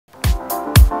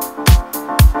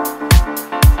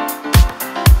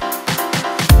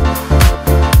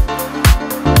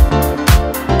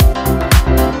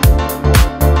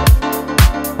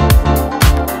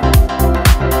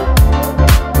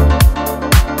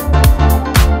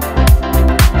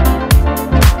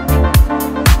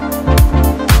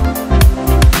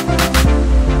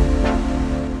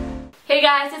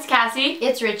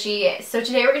it's Ricci. So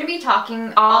today we're going to be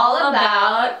talking all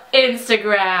about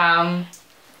Instagram.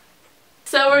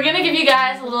 So we're going to give you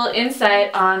guys a little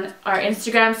insight on our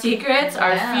Instagram secrets,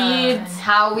 our feeds,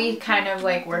 how we kind of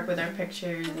like work with our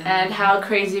pictures, and how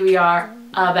crazy we are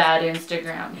about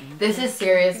Instagram. This is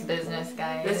serious business,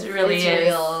 guys. This really is.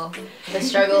 Real. The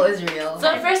struggle is real.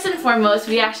 So first and foremost,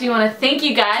 we actually want to thank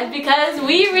you guys because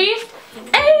we reached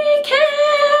 80K!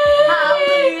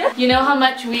 You know how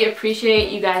much we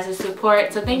appreciate you guys'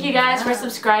 support, so thank you guys for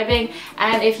subscribing,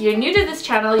 and if you're new to this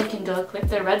channel, you can go click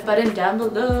the red button down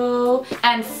below.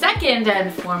 And second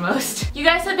and foremost, you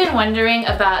guys have been wondering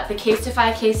about the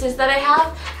Casetify cases that I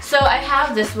have. So I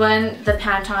have this one, the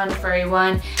Pantone furry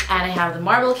one, and I have the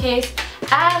marble case.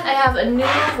 And I have a new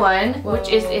one, which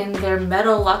is in their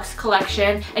Metal Luxe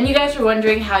collection. And you guys were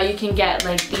wondering how you can get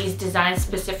like these designs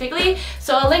specifically.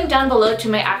 So I'll link down below to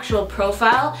my actual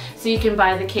profile so you can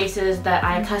buy the cases that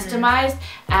I customized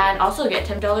and also get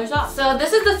 $10 off. So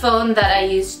this is the phone that I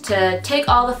use to take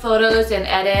all the photos and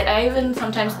edit. I even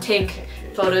sometimes take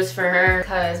photos for her.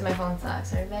 Because my phone sucks.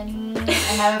 Sorry, Benny. I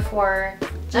have a 4.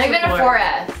 Not even a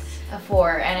 4S. A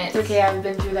 4, and it's okay. I've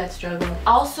been through that struggle.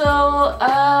 Also,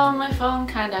 my phone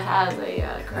kind of has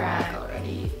a crack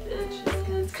already.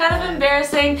 It's kind of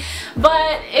embarrassing,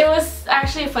 but it was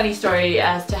actually a funny story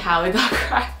as to how it got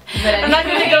cracked. But anyway, I'm not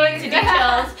going to go into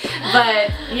details, but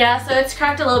yeah, so it's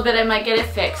cracked a little bit. I might get it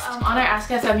fixed. On our Ask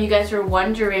FM, you guys were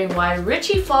wondering why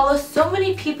Ricci follows so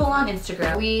many people on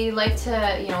Instagram. We like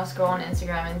to, you know, scroll on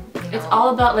Instagram and, you know, it's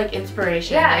all about like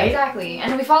inspiration, right? Exactly.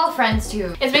 And we follow friends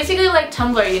too. It's basically like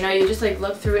Tumblr, you know, you just like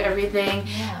look through everything,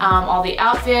 all the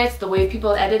outfits, the way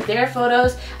people edit their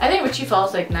photos. I think Ricci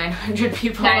follows like 900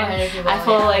 people. 900 people. I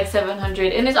follow like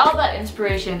 700, and it's all about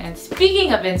inspiration. And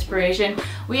speaking of inspiration,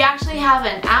 we actually have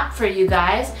an app for you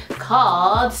guys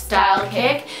called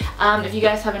StyleKick. If you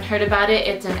guys haven't heard about it,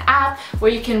 it's an app where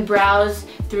you can browse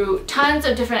through tons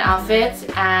of different outfits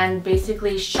and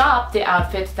basically shop the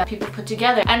outfits that people put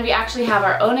together. And we actually have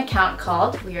our own account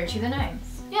called We Are to the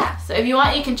Nines. Yeah, so if you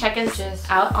want, you can check us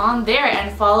out on there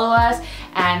and follow us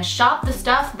and shop the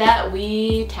stuff that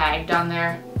we tagged on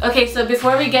there. Okay, so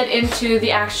before we get into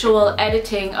the actual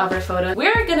editing of our photo,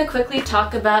 we're gonna quickly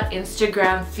talk about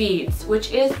Instagram feeds,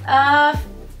 which is a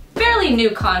fairly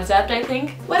new concept, I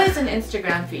think. What is an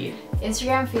Instagram feed?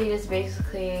 Instagram feed is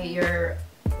basically your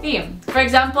theme. For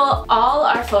example, all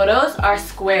our photos are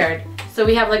squared. So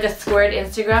we have like a squared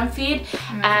Instagram feed,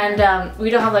 and we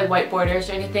don't have like white borders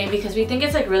or anything because we think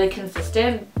it's like really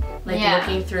consistent. Like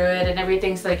looking through it and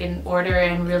everything's like in order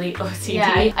and really OCD.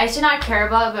 Yeah, I used to not care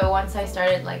about it, but once I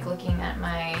started like looking at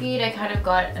my feed, I kind of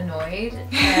got annoyed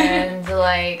and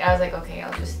like I was like, okay,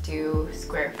 I'll just do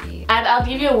square feed. And I'll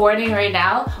give you a warning right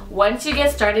now, once you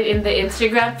get started in the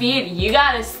Instagram feed, you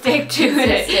gotta stick to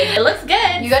it. It looks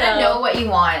good. You gotta know what you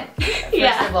want,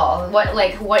 first of all.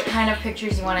 What kind of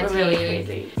pictures you want to take. Really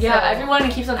crazy. Yeah, so everyone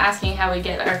keeps on asking how we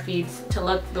get our feeds to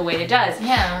look the way it does.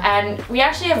 Yeah. And we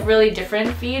actually have really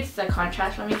different feeds that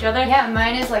contrast from each other. Yeah,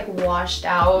 mine is like washed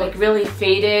out, like really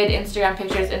faded Instagram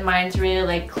pictures, and mine's really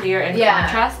like clear and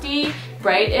contrasty,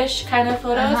 brightish kind of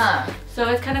photos. So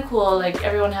it's kind of cool. Like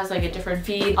everyone has like a different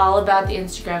feed, all about the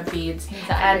Instagram feeds.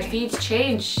 Exactly. And feeds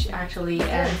change actually,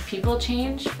 and people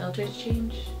change, filters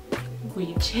change,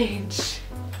 we change.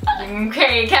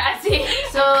 Okay, Cassie.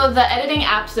 So the editing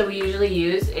apps that we usually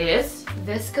use is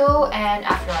VSCO and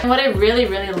Afterlife. And what I really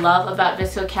love about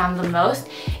VSCO Cam the most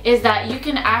is that you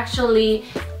can actually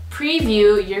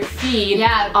preview your feed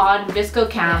on VSCO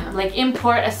Cam. Like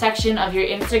import a section of your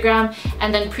Instagram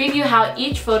and then preview how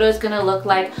each photo is gonna look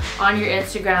like on your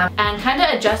Instagram, and kind of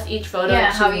adjust each photo to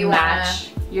how you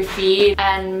match your feed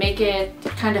and make it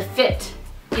kind of fit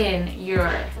in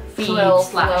your feed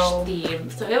slash theme.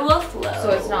 So it will flow. So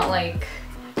it's not like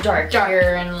dark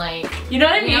here and like, you know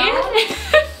what I mean?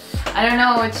 I don't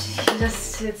know,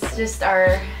 it's just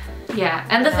our... Yeah,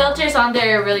 and the filters on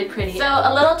there are really pretty. So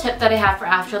a little tip that I have for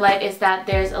Afterlight is that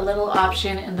there's a little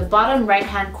option in the bottom right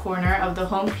hand corner of the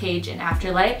home page in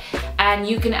Afterlight, and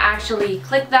you can actually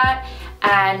click that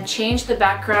and change the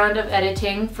background of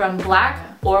editing from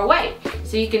black or white.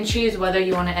 So you can choose whether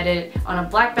you want to edit on a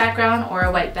black background or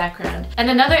a white background. And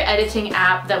another editing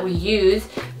app that we use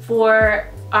for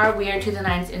our We Are to the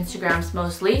Nines Instagrams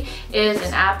mostly is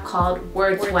an app called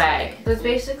WordSwag. So it's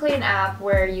basically an app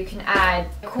where you can add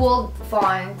cool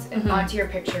fonts onto your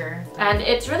picture. And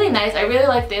it's really nice. I really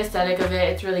like the aesthetic of it.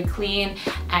 It's really clean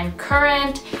and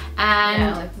current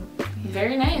and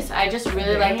very nice. I just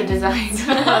really like the design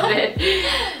of it.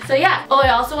 So yeah. Oh,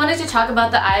 I also wanted to talk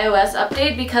about the iOS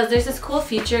update because there's this cool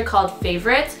feature called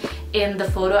Favorites in the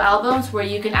photo albums where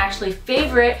you can actually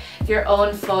favorite your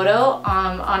own photo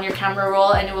on your camera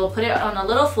roll, and it will put it on a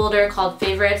little folder called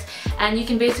favorites, and you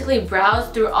can basically browse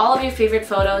through all of your favorite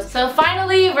photos. So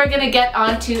finally, we're gonna get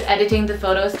on to editing the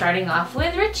photos, starting off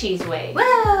with Ricci's way.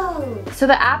 Woo! So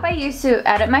the app I use to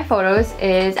edit my photos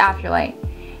is Afterlight,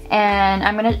 and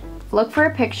I'm gonna look for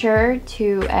a picture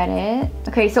to edit.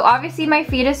 Okay, so obviously my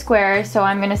feed is square, so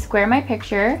I'm gonna square my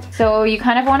picture. So you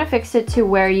kind of want to fix it to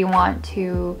where you want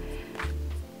to,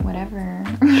 whatever.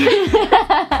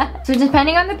 So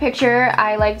depending on the picture,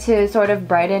 I like to sort of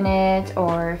brighten it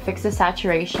or fix the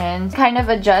saturation, kind of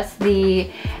adjust the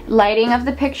lighting of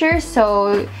the picture.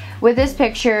 So with this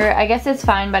picture, I guess it's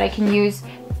fine, but I can use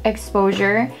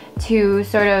exposure to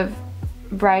sort of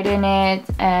brighten it,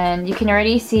 and you can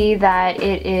already see that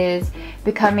it is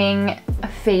becoming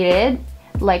faded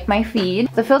like my feed.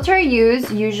 The filter I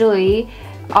use usually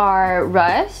are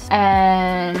Rust,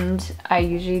 and I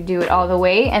usually do it all the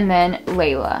way, and then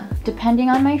Layla. Depending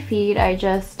on my feed, I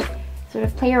just sort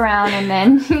of play around and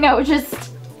then, you know, just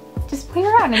play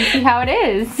around and see how it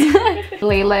is.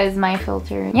 Layla is my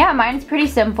filter. Yeah, mine's pretty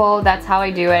simple. That's how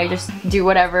I do it. I just do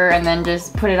whatever and then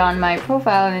just put it on my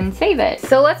profile and save it.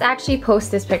 So let's actually post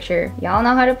this picture. Y'all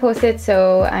know how to post it,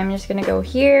 so I'm just gonna go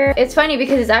here. It's funny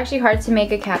because it's actually hard to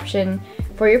make a caption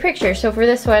for your picture. So for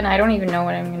this one, I don't even know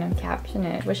what I'm gonna caption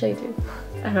it. What should I do?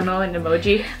 I don't know, an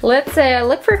emoji. Let's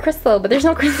look for a crystal, but there's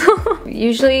no crystal.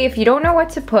 Usually, if you don't know what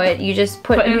to put, you just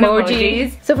put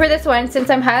emojis. So for this one,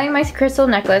 since I'm highlighting my crystal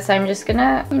necklace, I'm just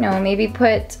gonna, you know, maybe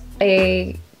put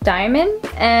a diamond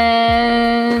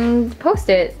and post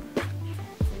it.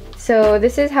 So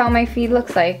this is how my feed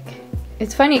looks like.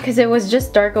 It's funny because it was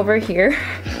just dark over here.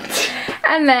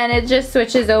 And then it just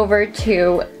switches over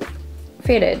to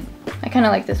faded. I kind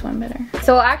of like this one better.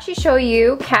 So I'll actually show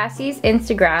you Cassie's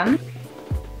Instagram.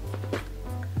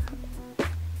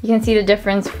 You can see the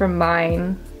difference from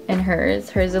mine and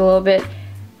hers. Hers is a little bit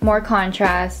more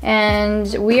contrast.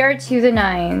 And we are to the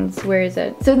nines. Where is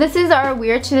it? So this is our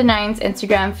We Are to the Nines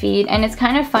Instagram feed, and it's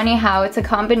kind of funny how it's a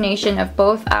combination of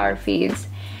both our feeds.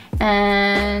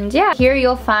 And yeah, here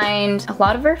you'll find a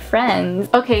lot of our friends.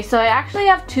 Okay, so I actually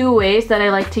have two ways that I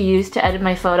like to use to edit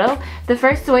my photo. The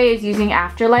first way is using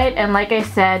Afterlight, and like I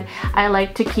said, I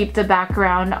like to keep the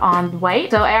background on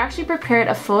white. So I actually prepared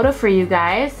a photo for you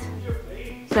guys.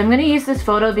 So I'm gonna use this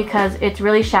photo because it's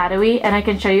really shadowy, and I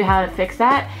can show you how to fix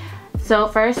that. So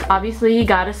first, obviously you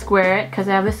gotta square it because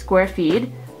I have a square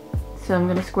feed. So I'm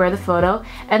gonna square the photo.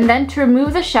 And then to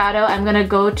remove the shadow, I'm gonna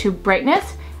go to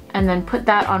brightness and then put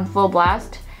that on full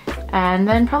blast. And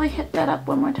then probably hit that up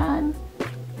one more time.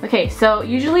 Okay, so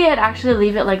usually I'd actually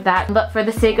leave it like that, but for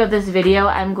the sake of this video,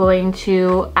 I'm going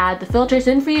to add the filters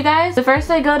in for you guys. So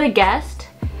first I go to guest,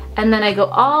 and then I go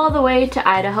all the way to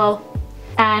Idaho,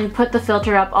 and put the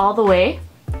filter up all the way,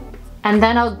 and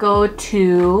then I'll go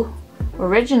to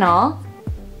original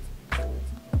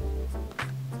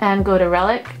and go to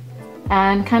relic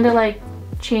and kind of like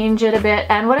change it a bit.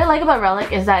 And what I like about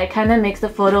relic is that it kind of makes the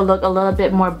photo look a little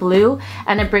bit more blue,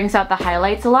 and it brings out the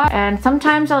highlights a lot. And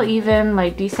sometimes I'll even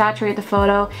like desaturate the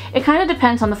photo. It kind of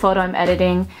depends on the photo I'm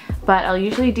editing, but I'll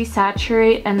usually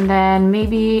desaturate and then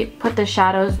maybe put the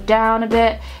shadows down a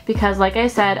bit, because like I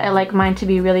said, I like mine to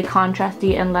be really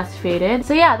contrasty and less faded.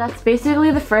 So yeah, that's basically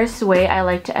the first way I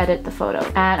like to edit the photo.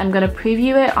 And I'm gonna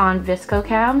preview it on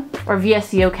VSCOcam or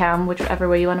VSCOcam, whichever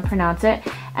way you want to pronounce it,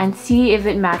 and see if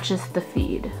it matches the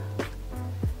feed.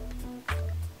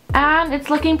 And it's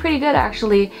looking pretty good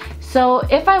actually. So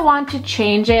if I want to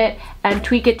change it and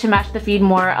tweak it to match the feed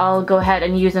more, I'll go ahead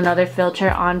and use another filter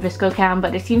on VSCOcam,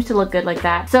 but it seems to look good like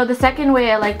that. So the second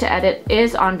way I like to edit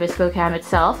is on VSCOcam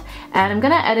itself, and I'm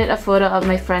gonna edit a photo of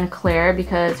my friend Claire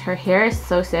because her hair is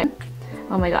so sick.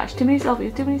 Oh my gosh, too many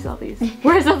selfies, too many selfies.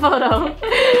 Where's the photo?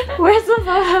 Where's the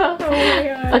photo? Oh my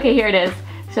god. Okay, here it is.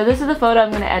 So this is the photo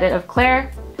I'm gonna edit of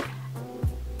Claire.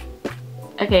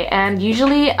 Okay, and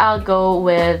usually I'll go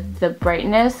with the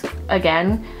brightness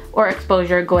again, or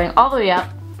exposure going all the way up.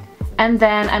 And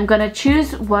then I'm gonna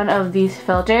choose one of these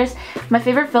filters. My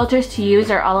favorite filters to use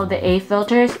are all of the A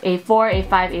filters, A4,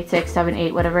 A5, A6, 7,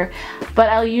 8, whatever. But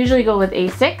I'll usually go with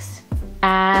A6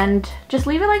 and just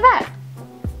leave it like that.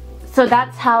 So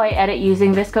that's how I edit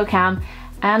using VSCOcam,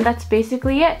 and that's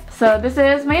basically it. So this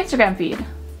is my Instagram feed.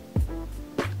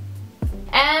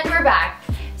 And we're back.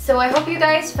 So I hope you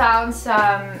guys found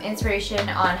some inspiration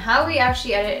on how we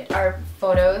actually edit our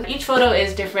photos. Each photo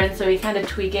is different, so we kind of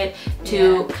tweak it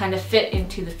to kind of fit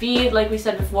into the feed like we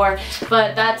said before,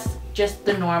 but that's just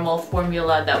the normal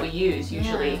formula that we use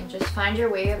usually. Yeah, just find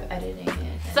your way of editing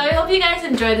it. So I hope you guys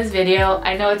enjoyed this video.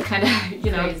 I know it's kind of,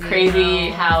 you know, crazy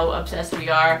how obsessed we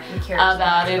are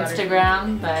about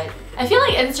Instagram, but I feel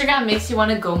like Instagram makes you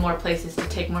want to go more places to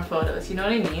take more photos, you know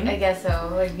what I mean? I guess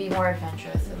so, like be more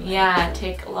adventurous. Yeah,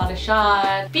 take a lot of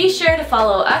shots. Be sure to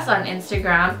follow us on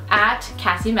Instagram at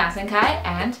Cmsngky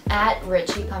and at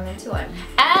Ricci coming to it.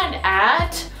 And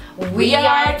at We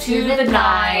Are to the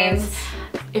Nines,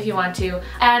 if you want to.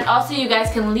 And also you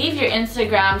guys can leave your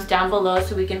Instagrams down below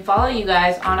so we can follow you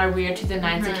guys on our We Are to the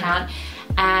Nines account.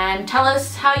 And tell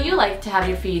us how you like to have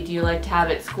your feed. Do you like to have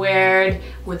it squared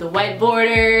with the white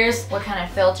borders? What kind of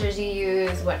filters you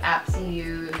use? What apps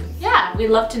you use? Yeah, we'd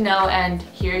love to know and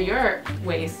hear your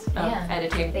ways of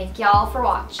editing. Thank y'all for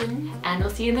watching. And we'll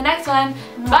see you in the next one.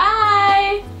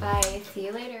 Bye! Bye. See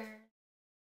you later.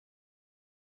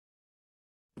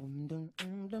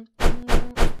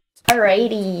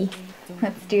 Alrighty.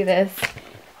 Let's do this.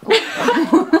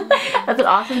 That's an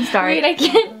awesome start. Wait, I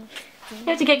can't. You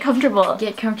have to get comfortable.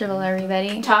 Get comfortable,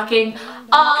 everybody. Talking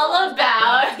all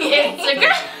about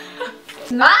Instagram.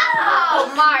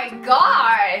 Oh my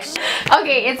gosh!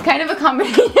 Okay, it's kind of a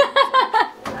combination.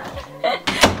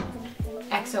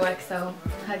 XOXO,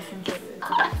 hugs and kisses.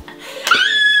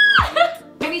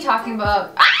 Maybe talking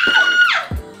about. I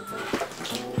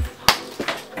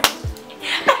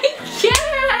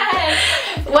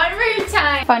can't! One more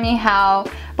time. Funny how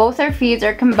both our feeds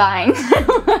are combined.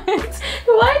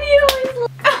 Why do you always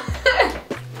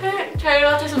try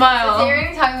not to smile?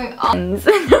 They're talking about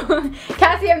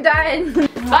Cassie, I'm done.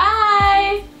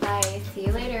 Bye! Bye. See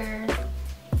you later.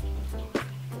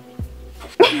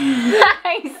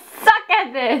 I suck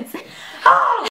at this.